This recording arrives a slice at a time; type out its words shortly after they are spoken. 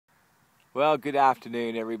Well, good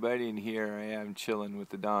afternoon, everybody, and here I am chilling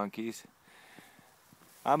with the donkeys.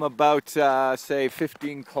 I'm about, say,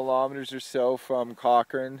 15 kilometers or so from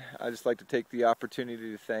Cochrane. I'd just like to take the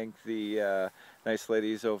opportunity to thank the nice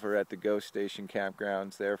ladies over at the Ghost Station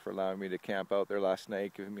campgrounds there for allowing me to camp out there last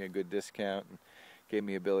night, giving me a good discount, and gave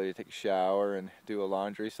me the ability to take a shower and do a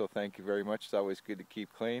laundry, so thank you very much. It's always good to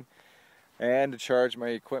keep clean. And to charge my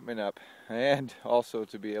equipment up, and also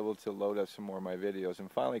to be able to load up some more of my videos and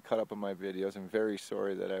finally cut up on my videos. I'm very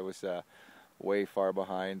sorry that I was way far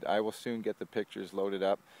behind. I will soon get the pictures loaded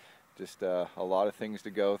up. Just a lot of things to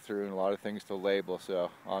go through and a lot of things to label, so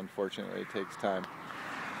unfortunately it takes time.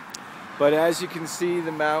 But as you can see,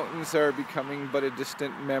 the mountains are becoming but a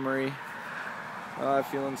distant memory.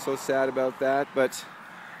 Feeling so sad about that, but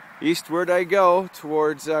eastward I go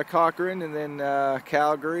towards Cochrane, and then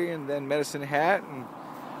Calgary, and then Medicine Hat, and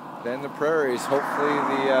then the prairies. Hopefully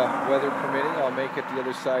the weather permitting, I'll make it the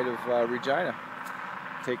other side of Regina.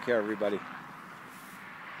 Take care, everybody.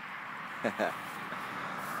 Just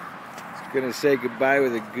gonna say goodbye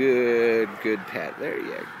with a good pat. There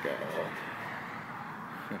you go.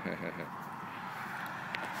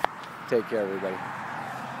 Take care, everybody.